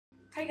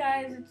Hi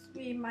guys, it's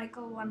me,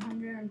 Michael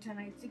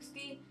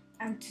 110860,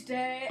 and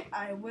today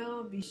I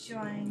will be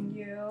showing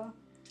you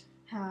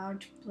how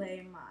to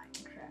play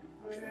Minecraft.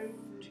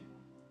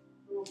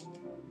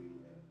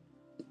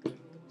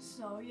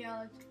 So yeah,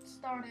 let's get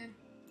started.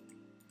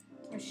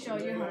 I'll show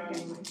you how to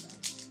get Minecraft.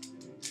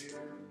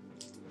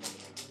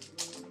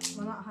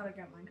 Well, not how to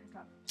get Minecraft,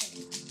 how to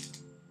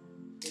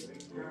play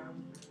Minecraft.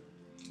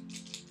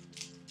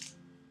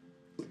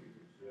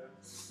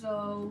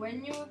 So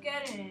when you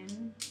get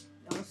in,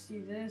 you'll see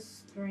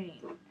this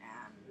screen,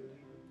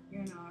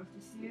 and if you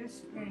see this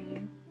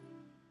screen,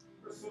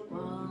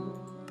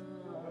 well,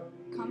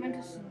 come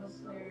into single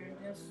player and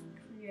just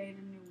create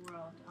a new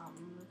world.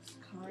 Let's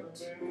call it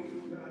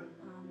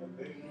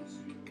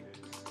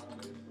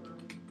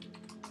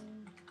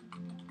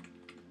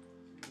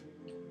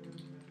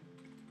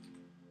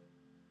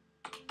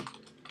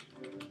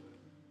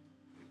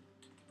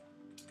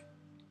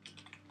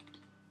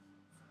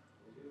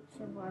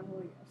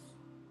survival. Yes.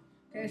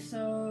 Okay,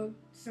 so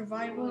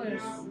survival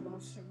is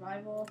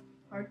survival.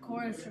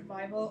 Hardcore is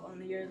survival,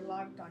 only you're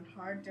locked on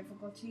hard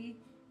difficulty,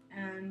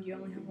 and you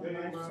only have one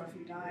life, so if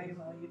you die,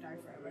 well, you die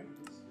forever.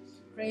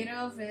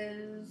 Creative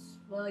is,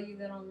 well, you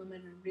get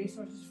unlimited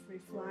resources, free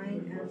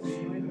flying, and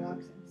destroy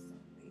blocks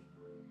instantly.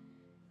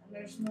 And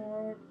there's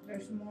more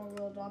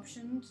world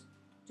options.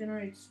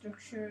 Generate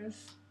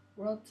structures,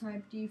 world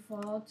type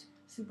default,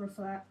 super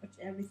flat, which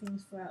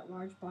everything's flat,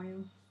 large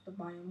biome, the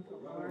biomes are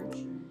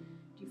large.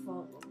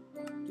 Default,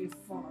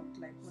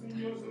 like what the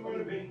hell?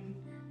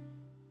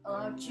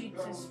 Allow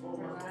cheats is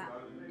for that.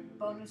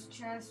 Bonus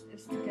chest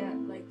is to get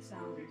like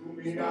some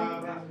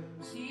stuff.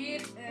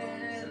 Cheat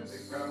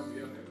is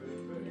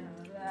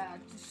that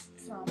just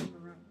solving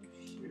around.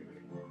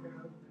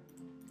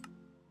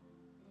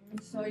 And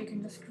so you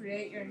can just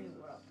create your new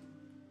world.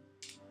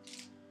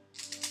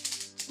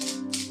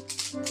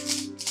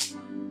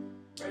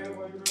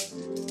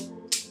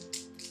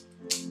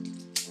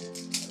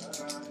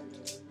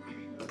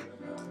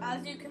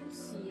 As you can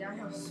see, I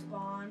have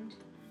spawned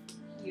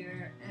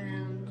here,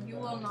 and you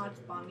will not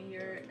spawn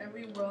here.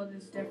 Every world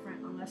is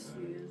different unless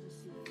you use a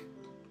seed.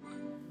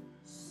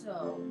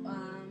 So,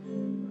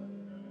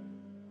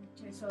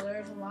 okay, so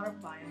there's a lot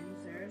of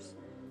biomes. There's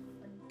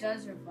a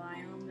desert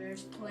biome,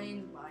 there's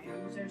plain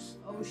biomes, there's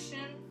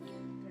ocean,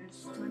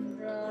 there's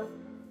tundra,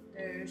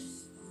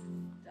 there's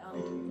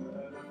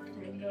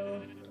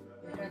tango,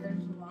 yeah,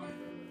 there's a lot.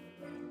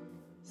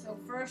 So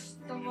first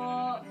of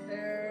all,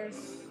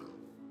 there's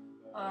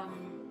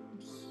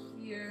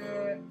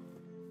here,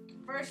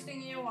 first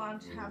thing you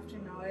have to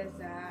know is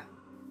that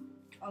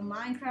a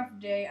Minecraft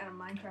day and a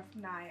Minecraft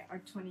night are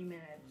 20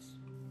 minutes.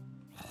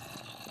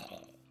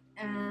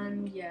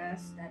 And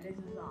yes, that is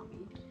a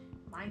zombie.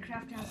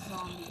 Minecraft has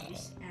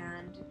zombies,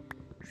 and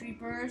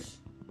creepers,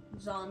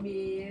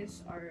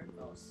 zombies are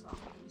ghost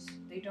zombies.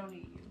 They don't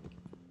eat you.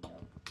 So,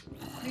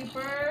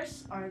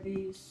 creepers are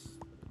these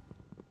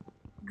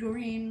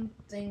green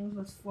things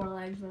with 4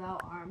 legs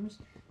without arms.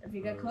 If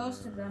you get close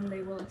to them,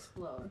 they will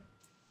explode.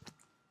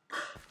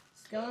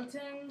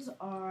 Skeletons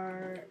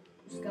are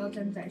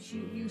skeletons that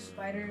shoot you.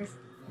 Spiders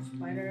are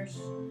spiders.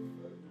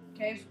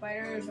 Cave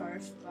spiders are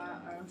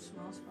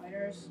small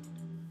spiders.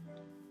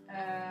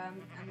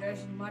 And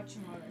there's much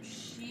more. There's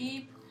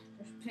sheep,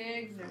 there's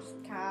pigs, there's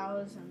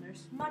cows, and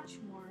there's much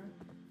more.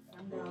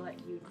 I'm gonna let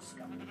you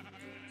discover.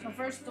 So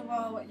first of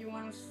all, what you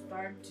want to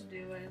start to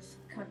do is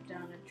cut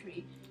down a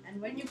tree.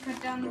 And when you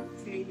cut down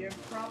a tree, you're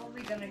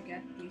probably gonna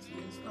get these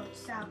things called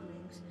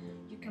saplings.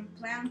 You can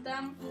plant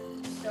them.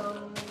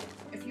 So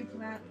if you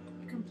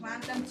can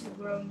plant them to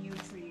grow new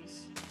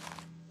trees.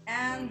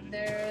 And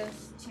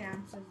there's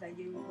chances that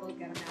you will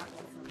get an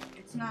apple from it.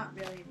 It's not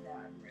really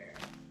that rare.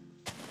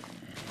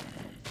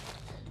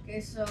 Okay,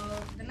 so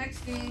the next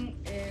thing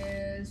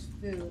is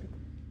food.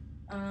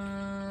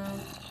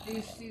 Do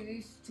you see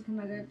these chicken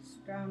nuggets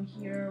down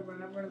here,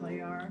 wherever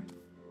they are?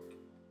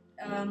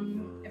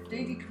 If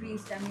they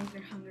decrease, that means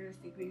your hunger is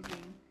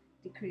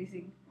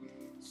decreasing.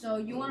 So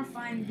you want to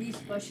find these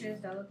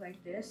bushes that look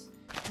like this,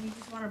 and you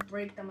just want to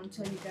break them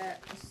until you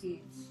get the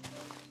seeds.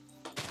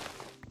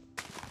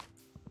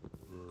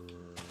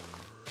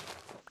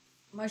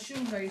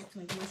 Mushrooms are used to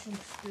make mushroom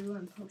stew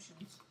and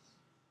potions.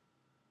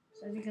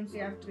 So as you can see,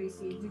 I have 3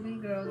 seeds. You can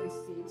grow these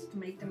seeds to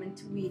make them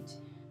into wheat.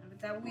 And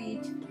with that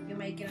wheat, you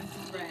make it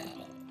into bread.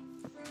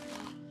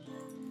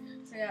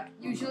 So yeah,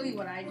 usually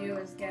what I do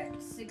is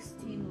get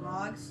 16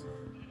 logs.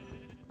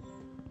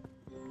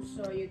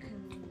 So you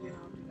can, do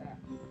that.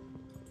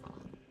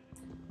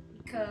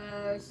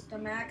 Because the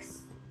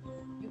max,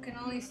 you can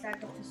only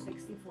stack up to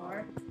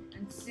 64.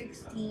 And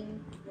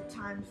 16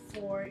 times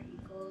 4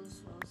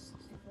 equals, well,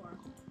 64.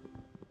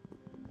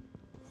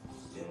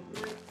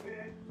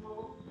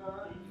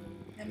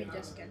 Let me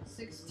just get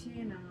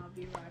 16 and I'll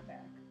be right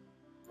back.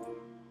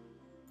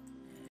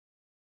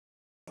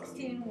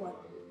 16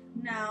 what?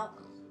 Now,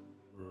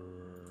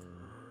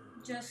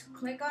 just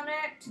click on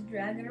it to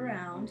drag it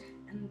around,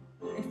 and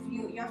if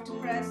you have to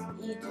press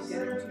E to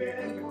get into your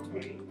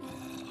inventory.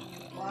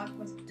 Walk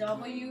with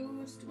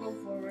W is to go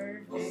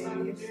forward, A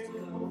is to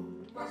go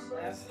Left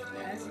S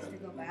is to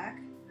go back,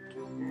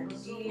 and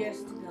D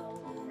is to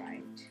go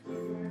right.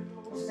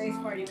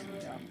 Spacebar you can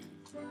jump.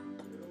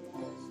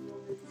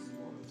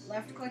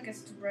 Left click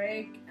is to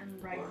break,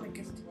 and right click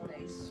is to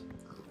place.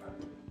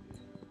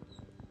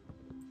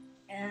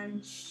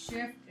 And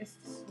shift is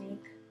to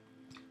sneak.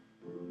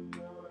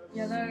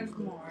 Yeah, there's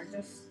more.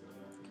 Just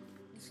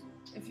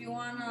if you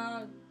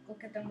wanna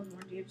look at them with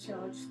more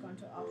detail, just go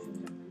into options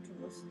and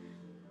controls.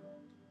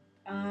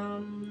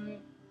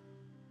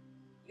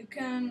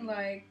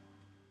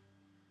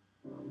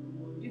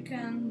 You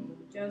can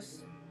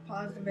just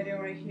pause the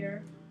video right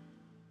here.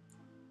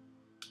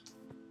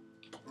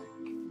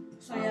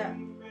 So yeah,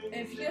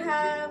 if you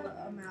have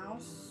a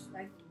mouse,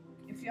 like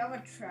if you have a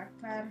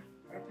trackpad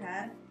or a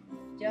pad,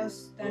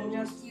 just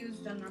use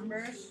the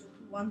numbers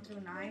 1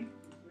 through 9.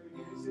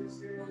 1, 2,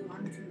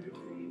 3,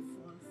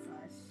 4,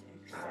 5,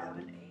 6,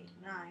 7, 8,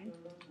 9.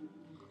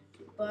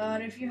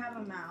 But if you have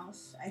a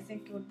mouse, I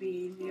think it would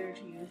be easier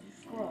to use the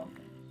scroll,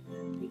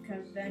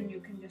 because then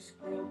you can just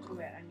scroll through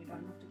it and you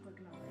don't have to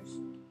click numbers.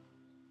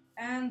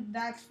 And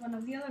that's one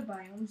of the other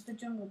biomes, the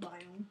jungle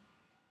biome.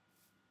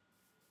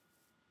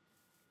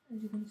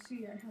 As you can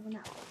see, I have an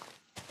apple.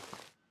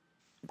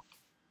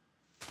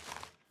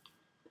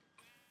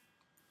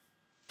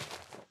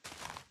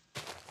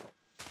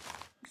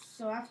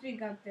 So after you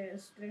got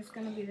this, there's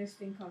gonna be this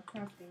thing called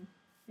crafting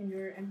in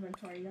your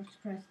inventory. You have to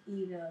press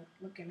E to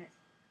look in it,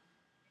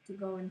 to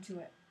go into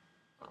it.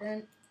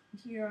 Then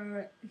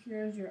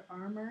here's your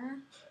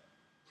armor.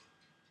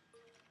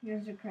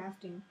 Here's your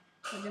crafting.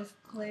 So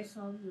just place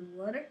all the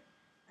wood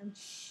and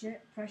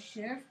press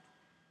shift,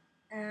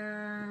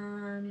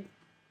 and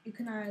you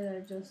can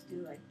either just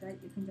do like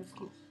that, you can just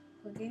keep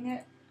clicking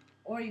it,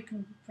 or you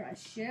can press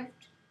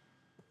shift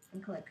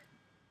and click,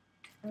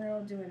 and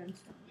it'll do it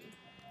instantly.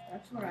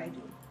 That's what I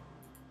do.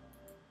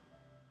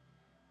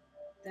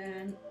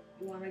 Then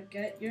you want to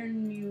get your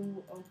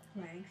new oak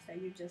planks that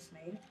you just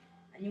made,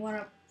 and you want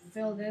to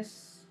fill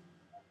this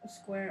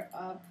square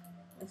up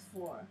with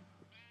 4,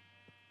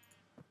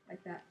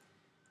 like that,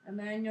 and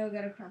then you'll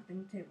get a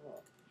crafting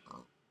table.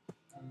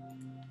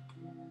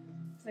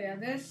 So yeah,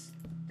 this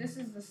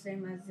is the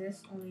same as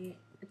this, only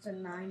it's a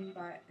 3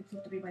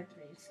 by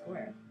 3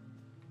 square,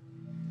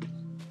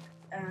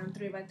 and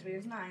 3 by 3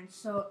 is 9.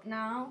 So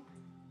now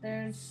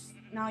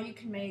you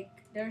can make,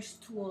 there's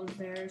tools,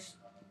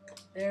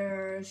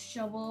 there's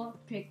shovel,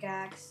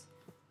 pickaxe,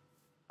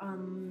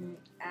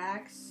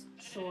 axe,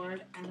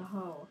 sword, and a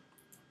hoe.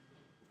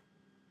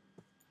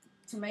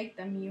 To make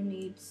them, you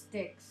need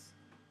sticks,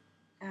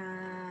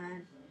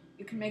 and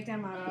you can make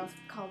them out of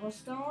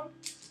cobblestone,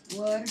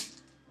 wood,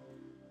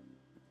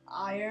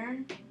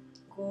 iron,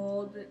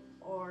 gold,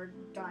 or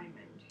diamond.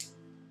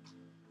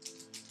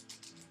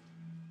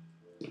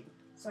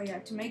 So yeah,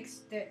 to make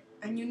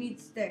and you need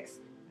sticks.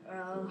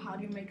 How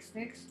do you make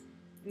sticks?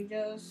 You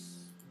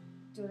just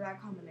do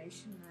that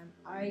combination, and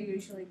I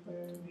usually put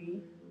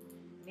 3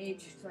 in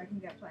each so I can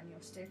get plenty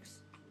of sticks.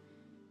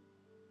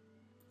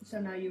 So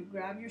now you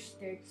grab your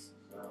sticks.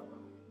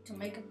 To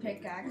make a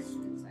pickaxe,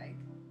 it's like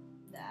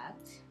that,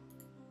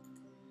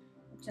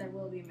 which I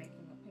will be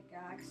making a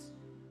pickaxe.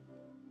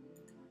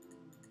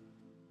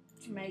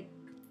 To make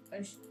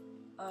a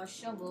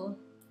shovel,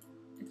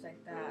 it's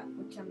like that,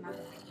 which I'm not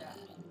gonna make that.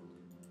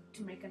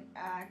 To make an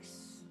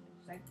axe,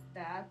 it's like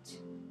that,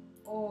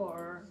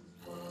 or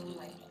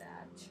like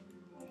that.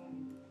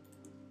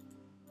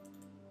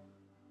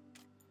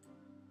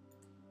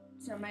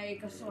 To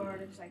make a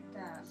sword, it's like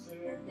that.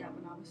 Yeah,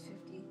 when I was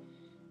 50.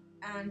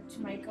 And to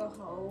make a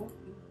hoe,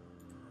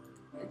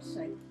 it's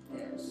like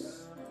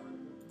this.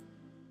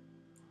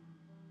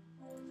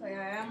 So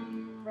yeah,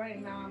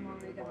 right now I'm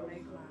only gonna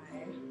make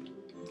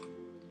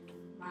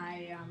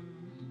my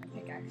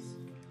pickaxe.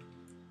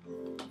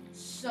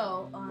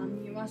 So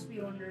you must be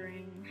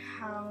wondering,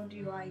 how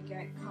do I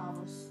get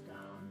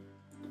cobblestone?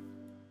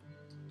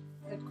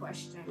 Good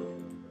question.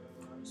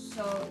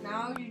 So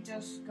now you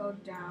just go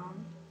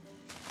down,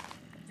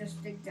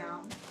 just dig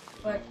down,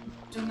 but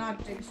do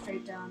not dig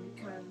straight down,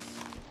 because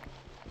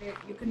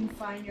you can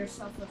find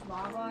yourself with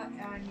lava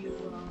and you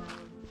will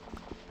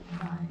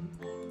die.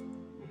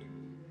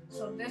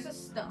 So this is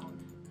stone.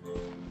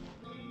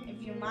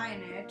 If you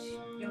mine it,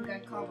 you'll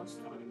get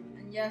cobblestone.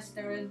 And yes,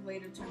 there is a way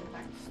to turn it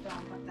back to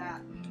stone, but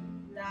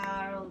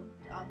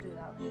I'll do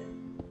that later.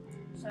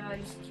 So I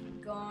just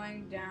keep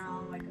going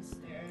down like a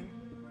stair.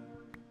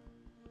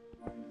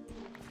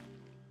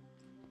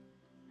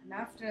 And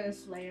after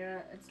this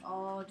layer, it's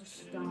all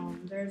just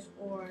stone. There's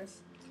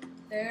ores.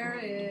 There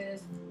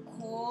is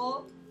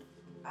coal.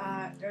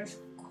 There's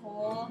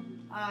coal,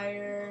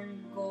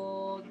 iron,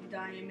 gold,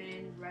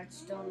 diamond,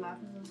 redstone,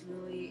 lapis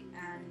lazuli,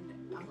 and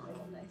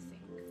emerald, I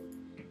think.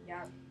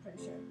 Yeah,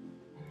 pretty sure.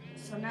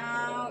 So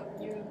now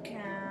you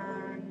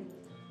can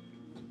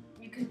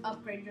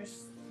upgrade your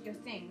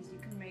things. You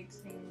can make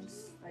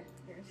things like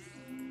this.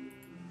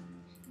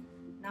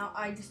 Now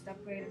I just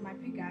upgraded my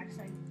pickaxe.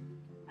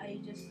 I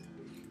just,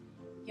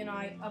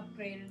 I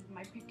upgraded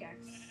my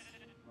pickaxe.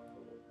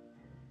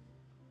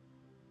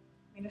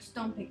 Made a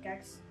stone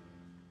pickaxe.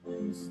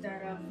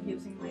 instead of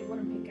using my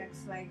wooden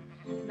pickaxe. Like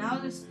now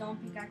the stone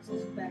pickaxe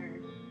is better.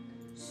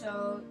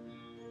 So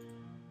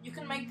you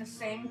can make the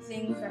same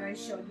things that I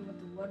showed you with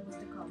the wood with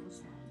the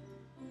cobblestone.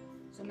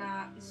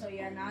 So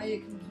yeah, now you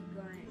can keep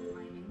going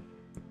mining.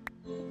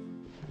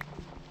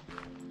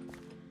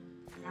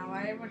 Now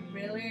I would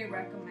really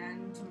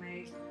recommend to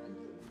make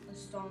a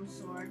stone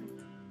sword.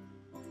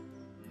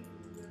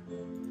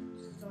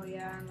 So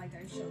yeah, like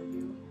I showed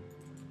you.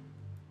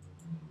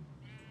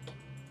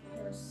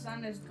 The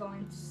sun is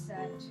going to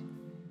set.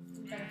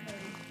 You better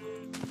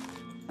hurry.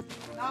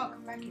 No,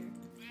 come back here.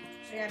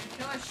 So yeah, to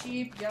kill a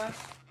sheep,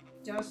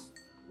 just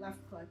left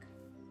click.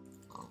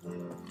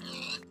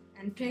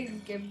 And pigs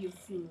give you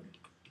food.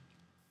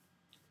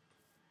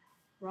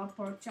 Raw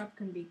pork chop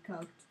can be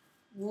cooked.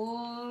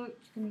 Wool,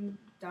 you can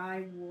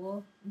dye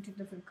wool into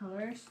different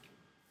colors,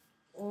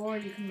 or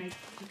you can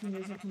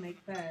use it to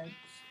make beds,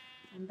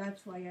 and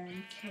that's why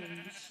I'm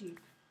killing the sheep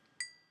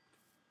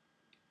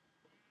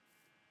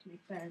to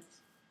make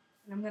beds.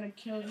 And I'm gonna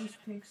kill these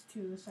pigs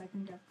too, so I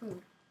can get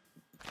food.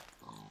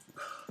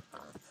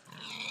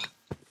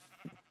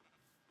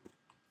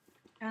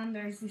 And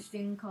there's this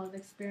thing called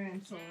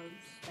experience orbs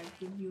that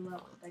give you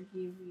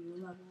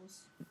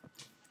levels.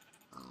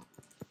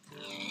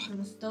 And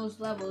with those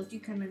levels,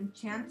 you can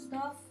enchant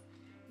stuff,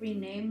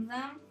 rename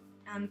them,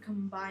 and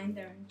combine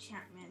their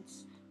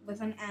enchantments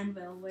with an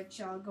anvil,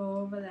 which I'll go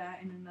over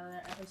that in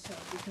another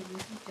episode because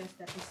this is just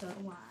episode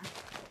 1.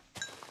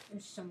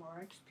 There's some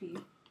more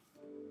XP.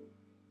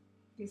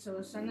 Okay, so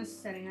the sun is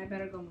setting. I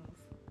better go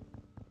move.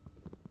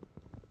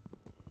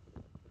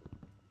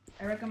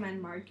 I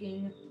recommend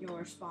marking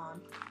your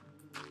spawn.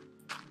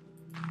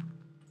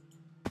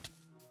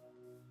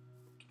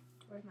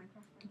 Where's my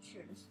craft?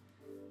 Here it is.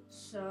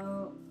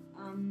 So,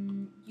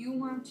 you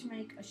want to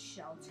make a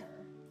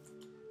shelter.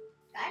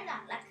 I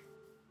not like.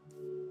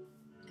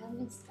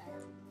 I'm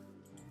style.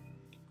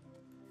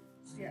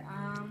 So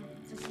yeah,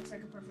 this looks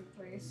like a perfect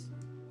place.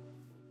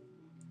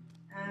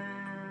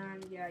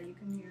 And yeah, you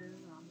can hear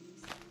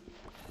zombies.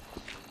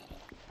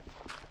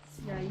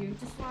 So yeah, you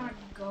just want to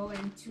go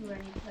into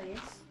any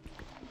place.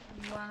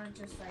 You want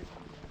to just like,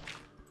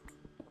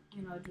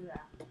 do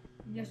that.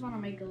 You just want to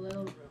make a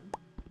little room.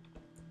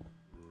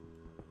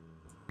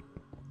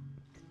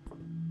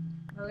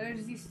 Now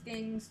there's these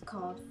things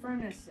called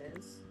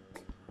furnaces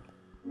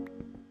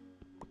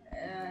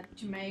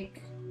to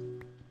make,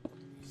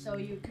 so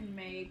you can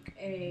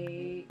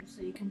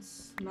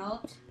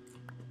smelt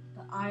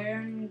the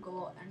iron,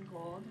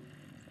 gold,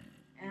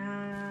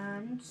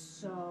 and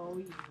so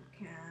you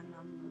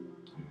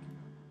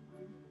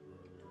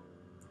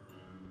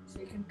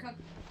can cook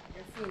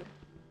your food.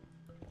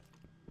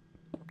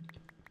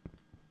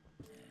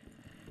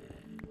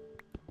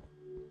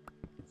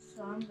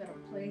 So I'm gonna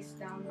place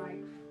down my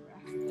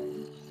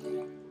crafting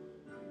table.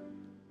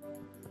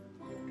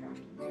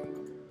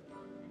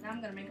 And I'm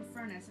gonna make a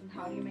furnace. And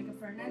how do you make a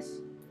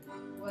furnace?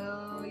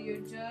 Well,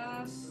 you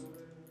just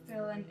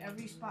fill in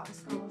every spot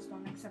with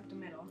cobblestone except the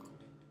middle.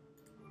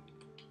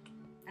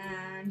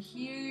 And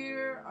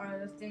here are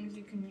the things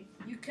you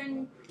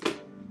can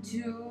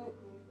do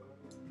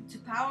to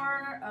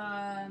power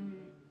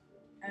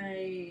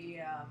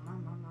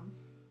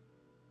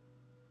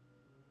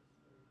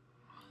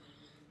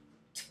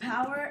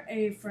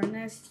a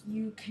furnace.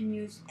 You can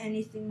use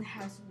anything that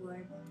has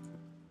wood,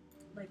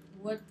 like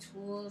wood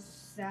tools,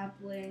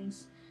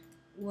 saplings,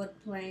 wood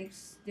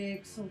planks,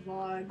 sticks,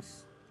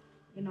 logs,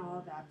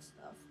 all that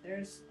stuff.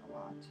 There's a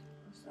lot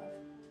of stuff.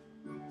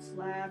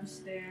 Slabs,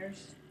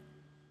 stairs.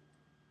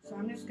 So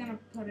I'm just gonna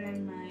put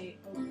in my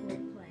oak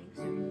wood planks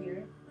in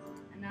here,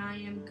 and I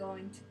am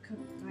going to cook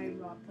my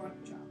raw pork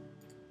chop.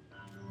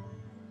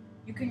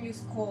 You can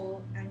use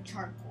coal and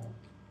charcoal.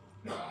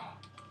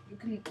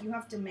 You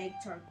have to make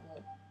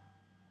charcoal.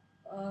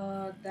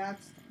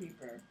 That's the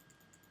creeper.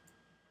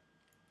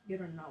 You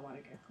don't know how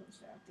to get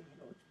closer. I think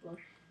it'll explode.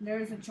 There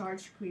is a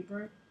charged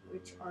creeper,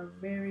 which are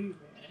very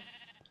rare.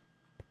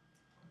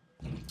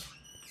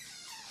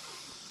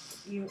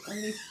 You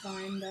only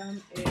find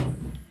them if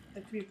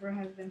the creeper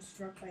has been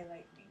struck by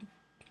lightning.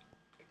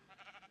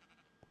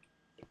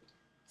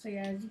 So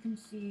yeah, as you can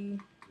see,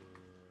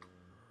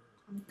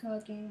 I'm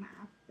cooking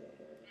my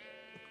food.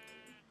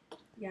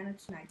 Yeah, and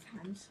it's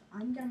nighttime, so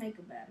I'm gonna make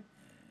a bed.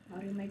 How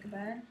do you make a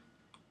bed?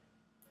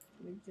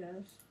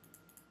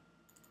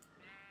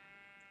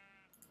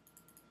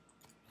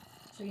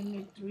 So you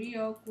need 3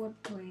 oak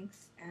wood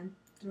planks and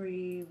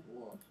 3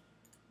 wool.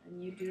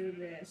 And you do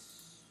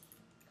this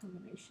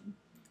combination.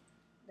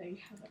 There you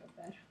have it, a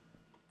bed.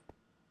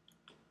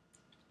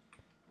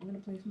 I'm gonna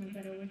place my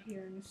bed over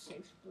here in a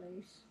safe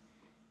place.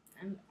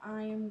 And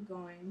I am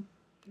going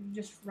to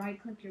just right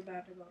click your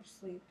bed to go to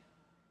sleep.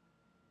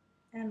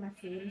 And my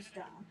food is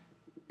done.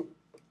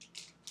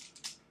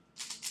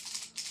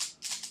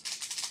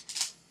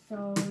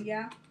 So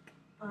yeah,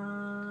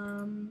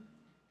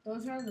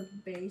 those are the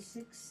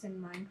basics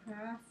in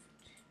Minecraft.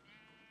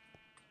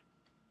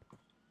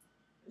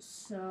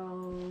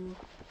 So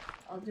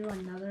I'll do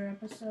another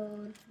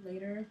episode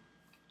later.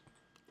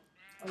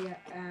 Oh yeah,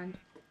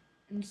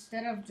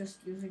 instead of just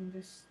using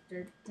this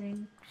dirt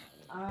thing,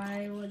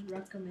 I would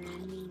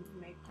recommend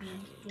making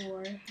a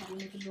door. How do you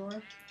make a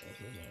door?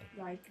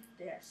 Like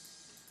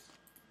this.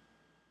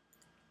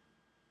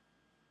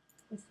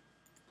 With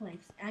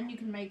planks. And you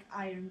can make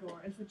iron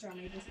doors, which are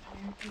made with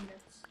iron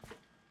ingots.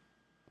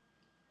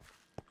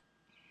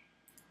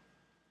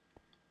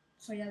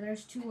 So yeah,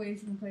 there's two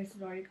ways you can place the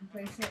door. You can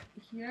place it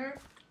here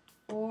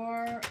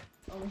or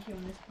over here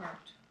in this part.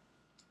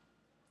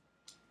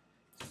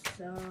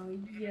 So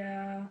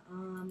yeah,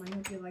 I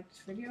hope you liked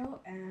this video,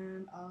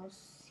 and I'll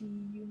see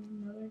you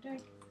another day.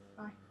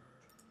 Bye.